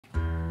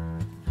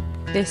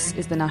This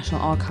is the National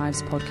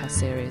Archives podcast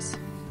series,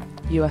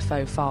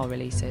 UFO File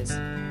Releases,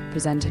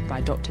 presented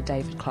by Dr.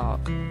 David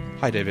Clarke.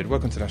 Hi David,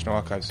 welcome to National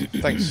Archives.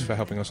 Thanks for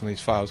helping us on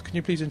these files. Can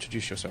you please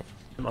introduce yourself?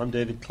 I'm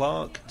David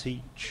Clarke,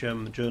 teach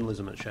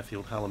journalism at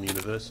Sheffield Hallam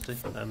University,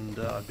 and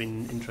I've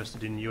been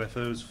interested in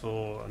UFOs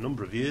for a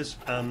number of years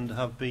and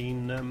have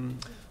been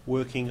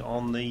working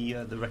on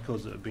the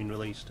records that have been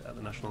released at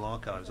the National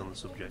Archives on the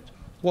subject.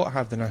 What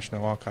have the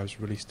National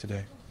Archives released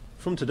today?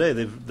 From today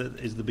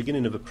is the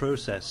beginning of a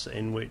process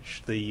in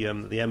which the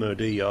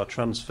MOD are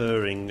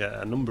transferring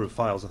a number of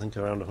files, I think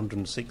around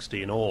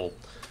 160 in all,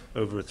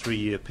 over a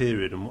 3-year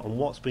period. And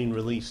what's been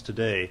released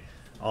today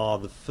are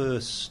the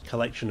first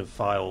collection of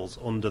files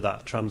under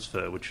that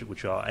transfer,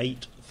 which are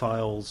 8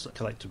 files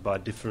collected by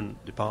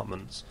different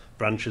departments,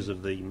 branches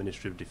of the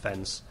Ministry of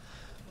Defence,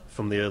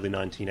 from the early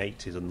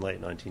 1980s and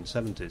late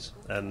 1970s.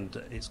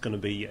 And it's going to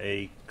be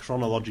a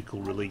chronological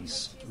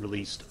release,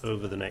 released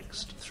over the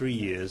next 3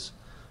 years.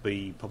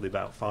 Be probably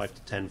about 5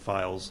 to 10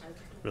 files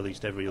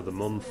released every other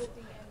month,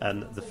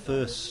 and the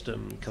first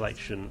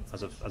collection,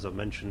 as I've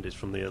mentioned, is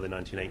from the early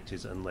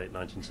 1980s and late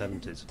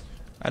 1970s.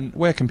 And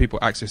where can people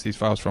access these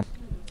files from?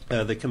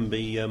 They can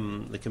be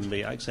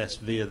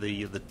accessed via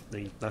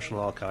the National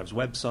Archives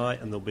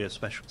website, and there'll be a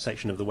special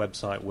section of the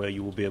website where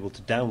you will be able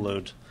to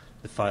download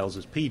the files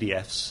as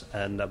PDFs,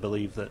 and I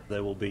believe that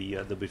they'll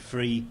be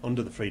free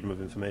under the Freedom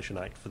of Information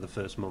Act for the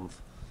first month.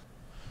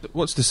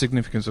 What's the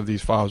significance of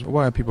these files?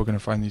 Why are people going to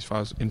find these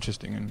files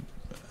interesting,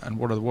 and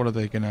what are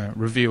they going to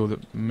reveal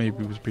that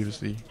maybe was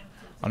previously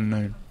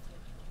unknown?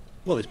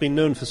 Well, it's been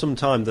known for some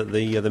time that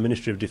the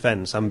Ministry of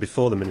Defence, and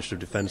before the Ministry of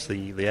Defence,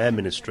 the Air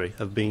Ministry,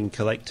 have been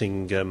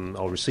collecting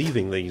or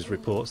receiving these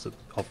reports of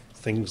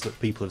things that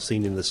people have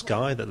seen in the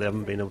sky that they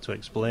haven't been able to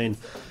explain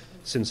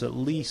since at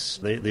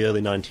least the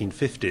early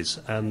 1950s.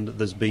 And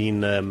there's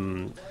been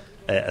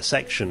a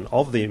section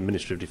of the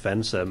Ministry of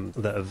Defence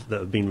that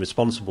have been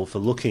responsible for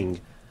looking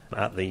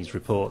at these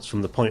reports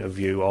from the point of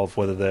view of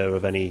whether they're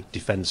of any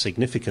defence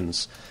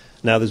significance.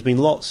 Now, there's been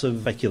lots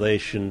of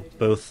speculation,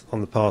 both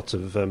on the part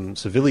of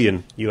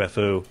civilian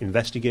UFO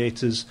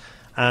investigators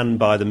and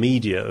by the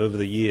media over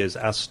the years,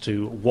 as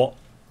to what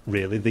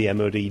really the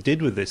MOD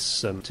did with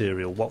this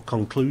material. What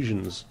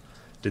conclusions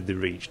did they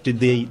reach? Did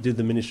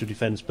the Ministry of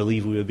Defence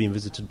believe we were being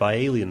visited by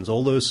aliens?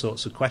 All those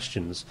sorts of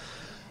questions.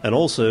 And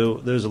also,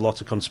 there's a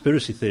lot of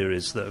conspiracy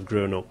theories that have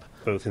grown up,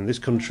 both in this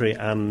country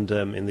and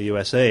in the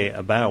USA,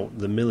 about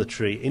the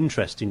military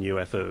interest in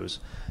UFOs.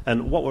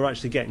 And what we're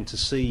actually getting to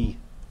see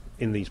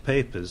in these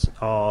papers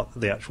are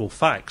the actual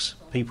facts.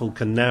 People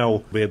can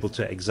now be able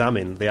to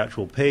examine the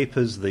actual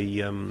papers,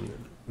 the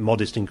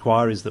modest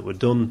inquiries that were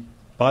done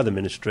by the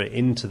ministry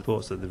into the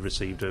reports that they've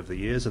received over the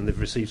years. And they've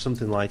received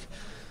something like,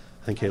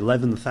 I think,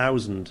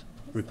 11,000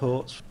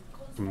 reports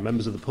from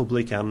members of the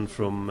public and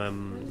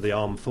from the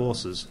armed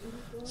forces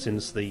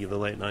since the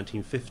late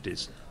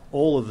 1950s.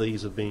 All of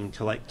these have been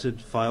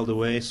collected, filed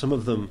away. Some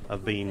of them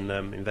have been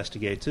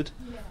investigated.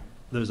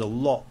 There's a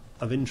lot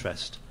of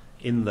interest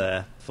in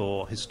there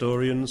for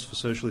historians, for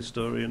social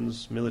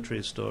historians, military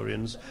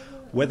historians.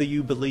 Whether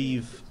you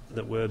believe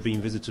that we're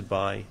being visited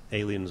by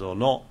aliens or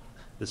not,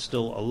 there's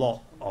still a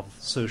lot of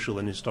social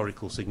and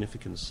historical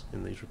significance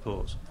in these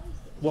reports.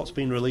 What's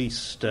been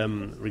released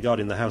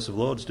regarding the House of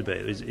Lords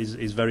debate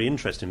is very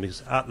interesting,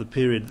 because at the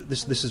period,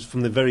 this is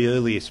from the very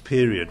earliest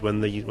period when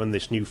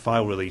this new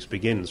file release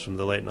begins, from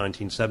the late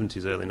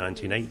 1970s, early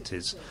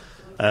 1980s,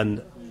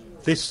 and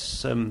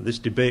this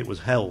debate was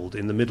held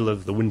in the middle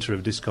of the winter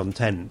of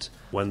discontent,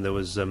 when there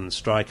was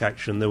strike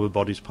action, there were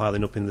bodies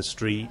piling up in the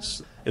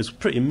streets. It was a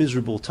pretty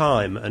miserable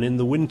time, and in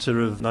the winter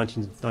of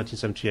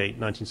 1978,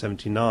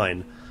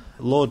 1979,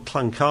 Lord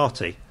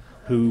Clancarty,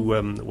 who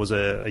was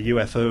a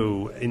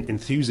UFO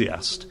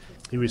enthusiast,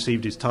 he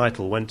received his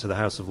title, went to the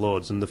House of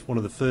Lords, and one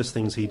of the first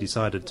things he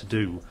decided to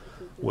do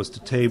was to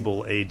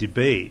table a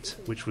debate,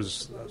 which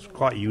was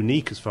quite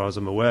unique as far as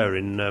I'm aware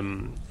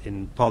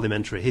in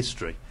parliamentary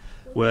history,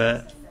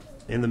 where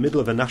in the middle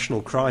of a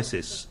national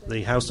crisis,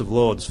 the House of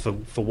Lords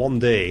for one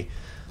day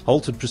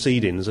halted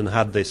proceedings and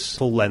had this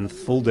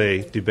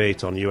full-day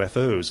debate on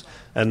UFOs.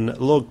 And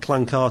Lord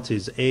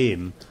Clancarty's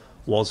aim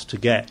was to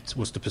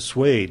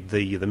persuade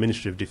the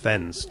Ministry of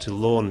Defence to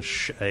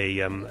launch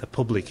a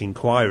public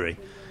inquiry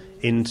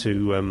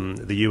into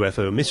the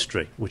UFO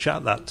mystery, which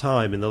at that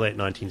time in the late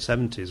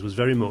 1970s was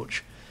very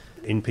much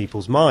in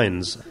people's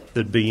minds.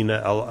 There'd been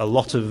a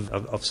lot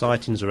of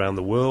sightings around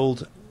the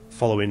world,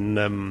 following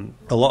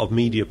a lot of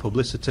media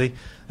publicity.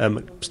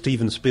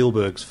 Steven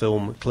Spielberg's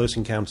film Close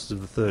Encounters of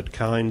the Third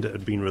Kind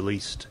had been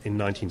released in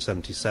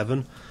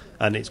 1977.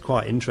 And it's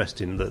quite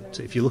interesting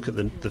that if you look at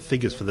the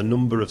figures for the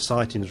number of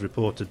sightings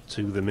reported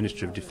to the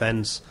Ministry of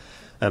Defence,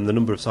 the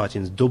number of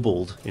sightings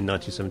doubled in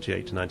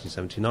 1978 to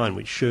 1979,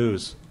 which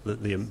shows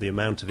that the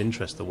amount of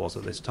interest there was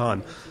at this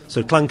time.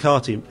 So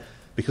Clancarty,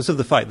 because of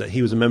the fact that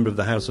he was a member of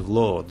the House of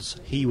Lords,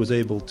 he was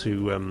able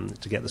to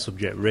get the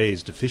subject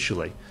raised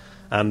officially.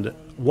 And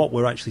what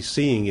we're actually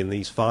seeing in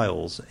these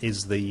files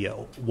is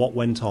what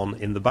went on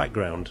in the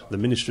background. The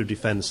Ministry of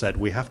Defence said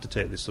we have to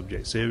take this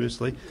subject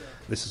seriously.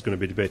 This is going to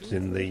be debated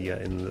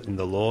in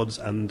the Lords,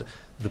 and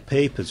the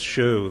papers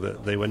show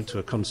that they went to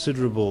a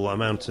considerable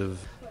amount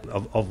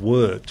of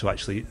work to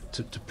actually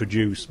to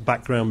produce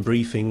background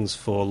briefings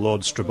for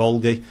Lord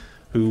Strabolgi,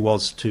 who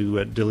was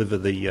to deliver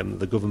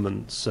the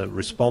government's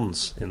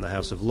response in the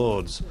House of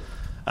Lords.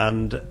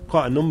 And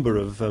quite a number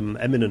of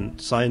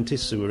eminent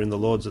scientists who were in the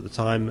Lords at the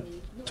time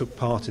took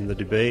part in the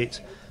debate.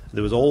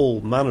 There was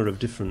all manner of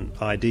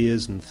different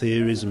ideas and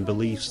theories and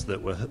beliefs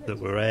that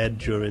were aired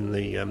during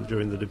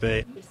the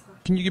debate.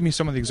 Can you give me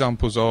some of the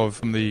examples of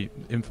the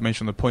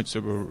information, the points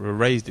that were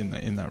raised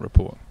in that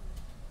report?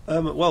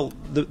 Well,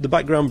 the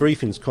background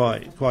briefing is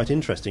quite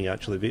interesting,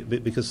 actually,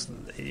 because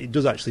it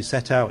does actually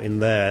set out in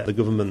there the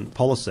government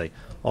policy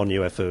on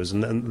UFOs,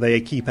 and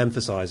they keep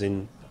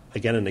emphasising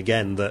again and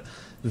again that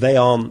they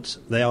aren't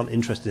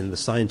interested in the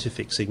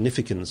scientific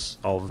significance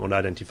of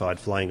unidentified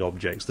flying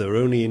objects. They're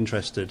only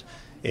interested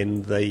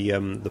in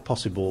the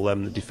possible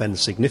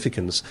defence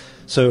significance.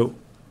 So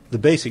the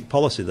basic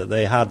policy that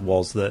they had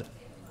was that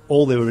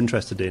all they were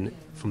interested in,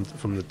 from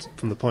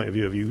the point of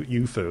view of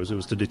UFOs,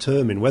 was to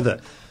determine whether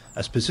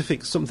a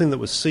specific something that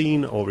was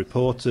seen or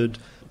reported,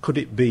 could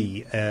it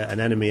be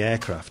an enemy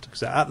aircraft?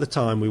 Because at the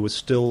time we were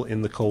still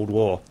in the Cold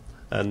War,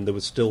 and there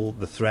was still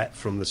the threat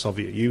from the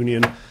Soviet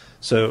Union.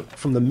 So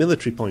from the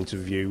military point of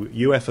view,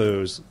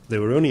 UFOs, they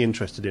were only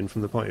interested in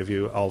from the point of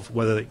view of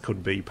whether it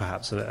could be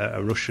perhaps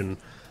a Russian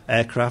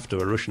aircraft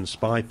or a Russian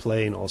spy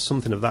plane or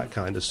something of that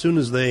kind. As soon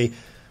as they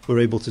were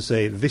able to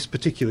say this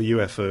particular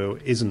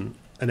UFO isn't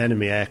an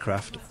enemy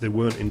aircraft, they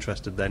weren't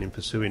interested then in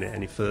pursuing it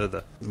any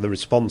further. The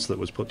response that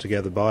was put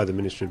together by the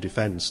Ministry of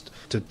Defence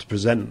to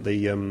present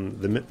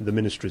the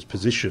Ministry's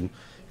position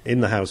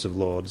in the House of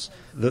Lords,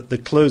 the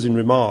closing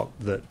remark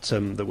that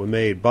were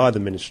made by the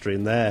Ministry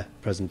in their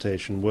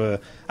presentation were,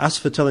 as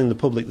for telling the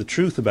public the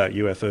truth about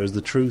UFOs,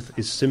 the truth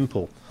is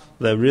simple.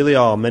 There really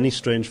are many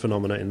strange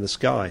phenomena in the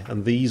sky,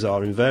 and these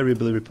are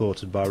invariably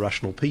reported by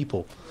rational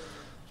people.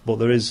 But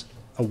there is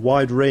a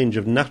wide range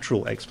of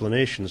natural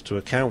explanations to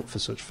account for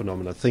such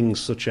phenomena, things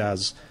such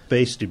as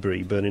space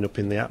debris burning up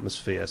in the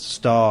atmosphere,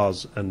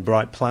 stars and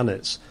bright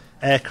planets,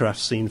 aircraft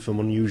seen from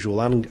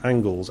unusual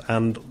angles,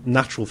 and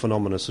natural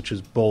phenomena such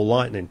as ball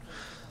lightning.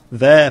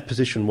 Their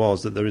position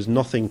was that there is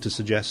nothing to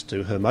suggest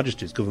to Her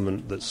Majesty's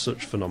government that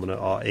such phenomena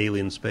are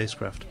alien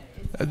spacecraft.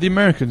 The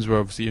Americans were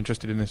obviously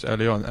interested in this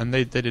early on, and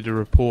they did a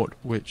report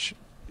which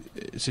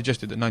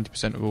suggested that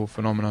 90% of all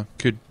phenomena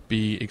could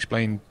be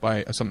explained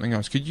by something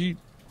else. Could you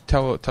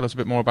tell us a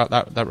bit more about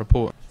that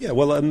report? Yeah,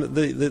 well,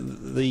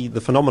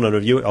 the phenomenon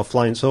of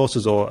flying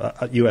saucers, or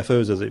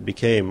UFOs as it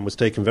became, was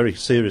taken very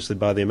seriously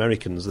by the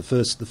Americans. The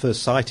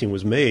first sighting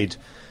was made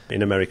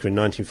in America in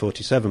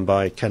 1947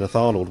 by Kenneth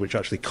Arnold, which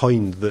actually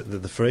coined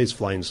the phrase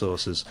flying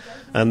saucers.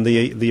 And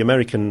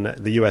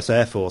the US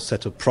Air Force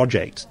set up a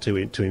project to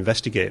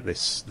investigate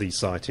these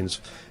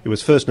sightings. It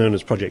was first known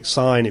as Project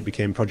Sign, it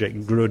became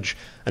Project Grudge,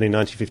 and in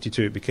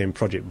 1952 it became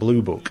Project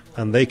Blue Book.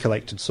 And they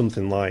collected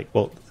something like,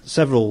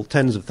 several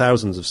tens of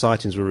thousands of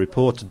sightings were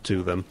reported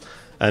to them.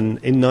 And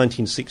in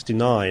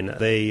 1969,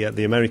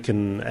 the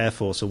American Air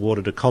Force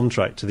awarded a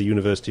contract to the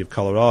University of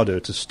Colorado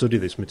to study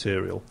this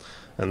material.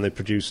 And they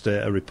produced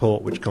a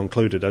report which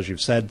concluded, as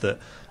you've said, that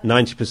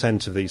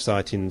 90% of these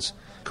sightings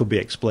could be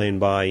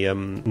explained by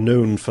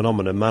known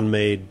phenomena,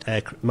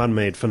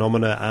 man-made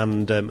phenomena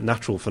and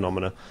natural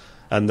phenomena,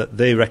 and that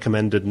they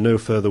recommended no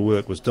further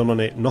work was done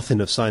on it.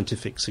 Nothing of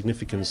scientific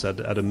significance had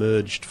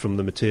emerged from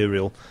the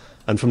material.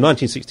 And from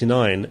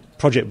 1969,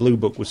 Project Blue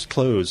Book was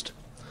closed.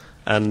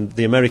 And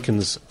the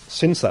Americans,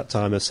 since that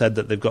time, have said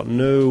that they've got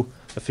no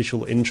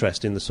official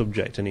interest in the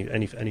subject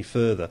any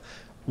further.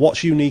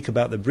 What's unique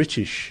about the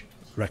British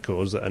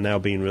records that are now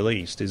being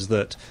released is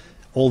that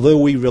although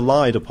we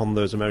relied upon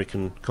those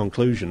American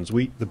conclusions,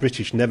 the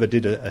British never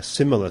did a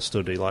similar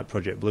study like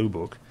Project Blue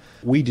Book.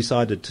 We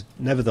decided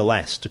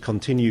nevertheless to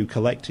continue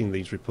collecting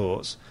these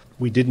reports.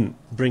 We didn't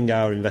bring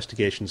our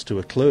investigations to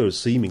a close,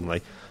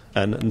 seemingly,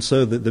 and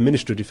so the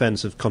Ministry of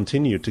Defence have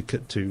continued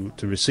to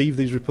receive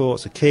these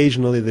reports.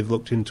 Occasionally they've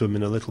looked into them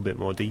in a little bit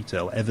more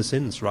detail ever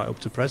since, right up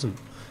to present,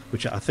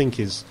 which I think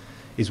is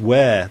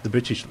where the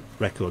British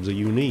records are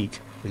unique,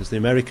 because the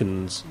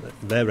Americans,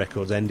 their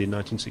records end in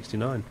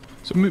 1969.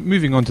 So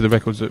moving on to the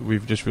records that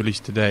we've just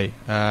released today,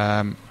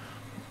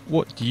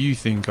 what do you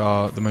think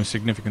are the most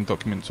significant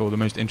documents or the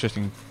most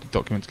interesting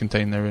documents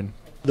contained therein?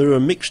 There are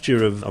a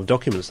mixture of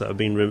documents that have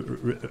been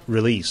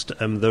released.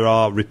 There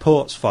are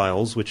reports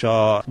files which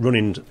are run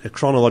in a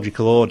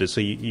chronological order, so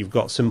you've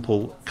got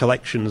simple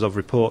collections of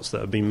reports that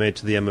have been made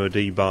to the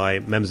MOD by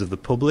members of the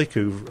public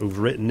who've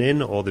written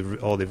in, or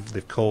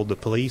they've called the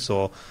police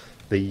or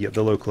the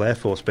local Air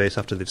Force base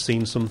after they've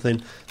seen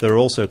something. There are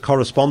also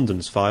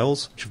correspondence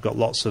files, which have got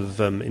lots of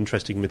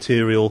interesting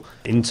material,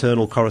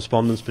 internal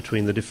correspondence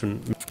between the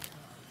different